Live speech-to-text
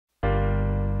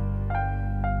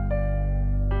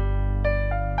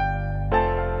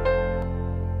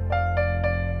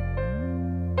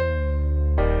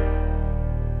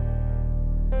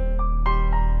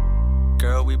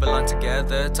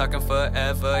together, talking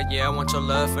forever. Yeah, I want your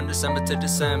love from December to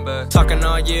December. Talking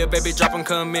all year, baby, drop 'em,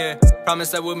 come here.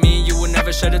 Promise that with me, you will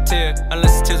never shed a tear.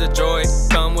 Unless it's tears of joy.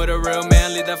 Come with a real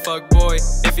man, leave that fuck boy.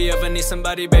 If you ever need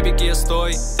somebody, baby, aquí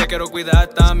estoy. Te quiero cuidar,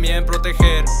 también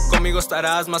proteger. Conmigo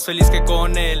estarás más feliz que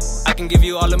con él. I can give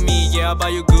you all of me, yeah, I'll buy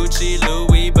you Gucci,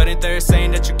 Louis. But ain't there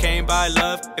saying that you can't buy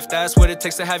love? If that's what it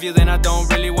takes to have you, then I don't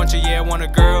really want you, yeah, I want a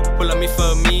girl who love me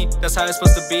for me. That's how it's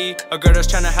supposed to be. A girl that's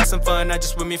tryna have some fun, not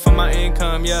just with me for my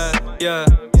income, yeah, yeah.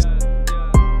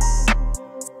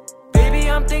 Baby,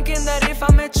 I'm thinking that if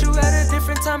I met you at a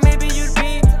different time, maybe you'd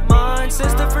be mine.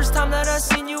 Since the first time that I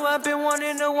seen you, I've been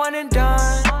wanting a one and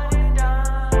done.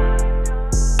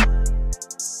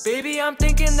 Baby, I'm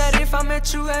thinking that if I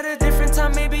met you at a different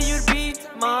time, maybe you'd be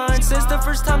mine. Since the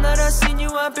first time that I seen you,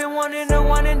 I've been wanting a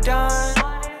one and done.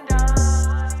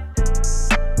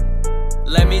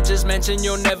 Let me just mention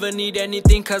you'll never need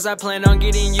anything, cause I plan on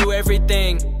getting you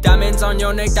everything. Diamonds on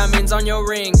your neck, diamonds on your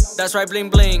ring. That's right, bling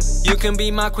bling. You can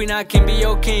be my queen, I can be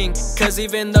your king. Cause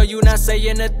even though you not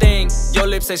saying a thing, your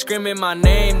lips say screaming my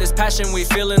name. This passion we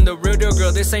feelin', the real deal,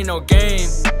 girl, this ain't no game.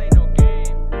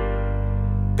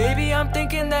 Baby, I'm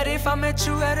thinking that if I met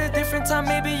you at a different time,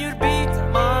 maybe you'd be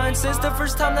mine. Since the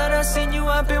first time that I seen you,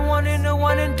 I've been wanting a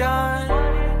one and done.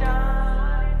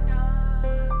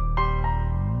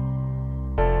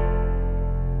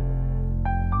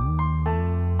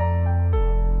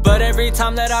 But every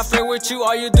time that I flirt with you,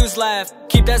 all you do's laugh.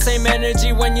 Keep that same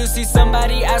energy when you see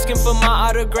somebody asking for my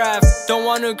autograph. Don't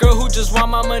want a girl who just want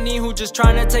my money, who just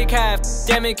tryna take half.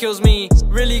 Damn, it kills me,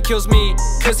 really kills me.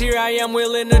 Cause here I am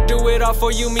willing to do it all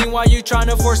for you. Meanwhile you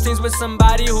tryna force things with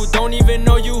somebody who don't even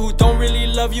know you, who don't really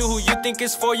love you, who you think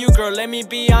is for you. Girl, let me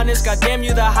be honest, goddamn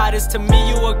you the hottest. To me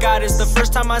you a goddess. The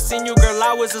first time I seen you, girl,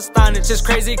 I was astonished. Just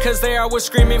crazy cause there I was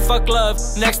screaming fuck love.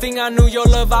 Next thing I knew, your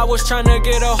love I was tryna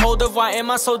get a hold of. Why am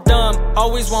I so dumb?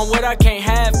 Always want what I can't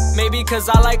have. Maybe cause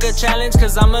I like a challenge,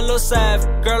 cause I'm a little sav.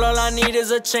 Girl, all I need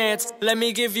is a chance. Let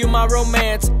me give you my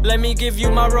romance. Let me give you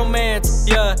my romance.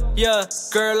 Yeah, yeah.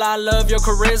 Girl, I love your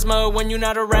charisma. When you're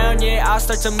not around, yeah, I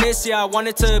start to miss ya. I want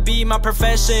it to be my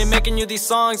profession, making you these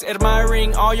songs,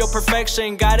 admiring all your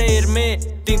perfection. Gotta admit,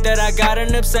 think that I got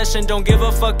an obsession. Don't give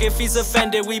a fuck if he's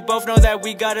offended. We both know that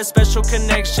we got a special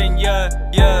connection. Yeah,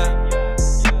 yeah.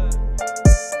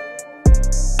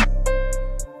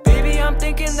 I'm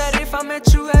thinking that if I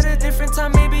met you at a different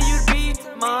time, maybe you'd be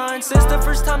mine. Since the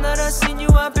first time that I seen you,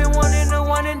 I've been wanting a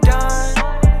one and done.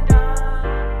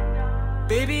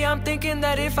 Baby, I'm thinking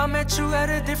that if I met you at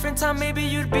a different time, maybe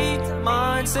you'd be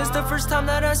mine. Since the first time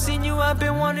that I seen you, I've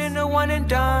been wanting a one and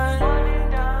done.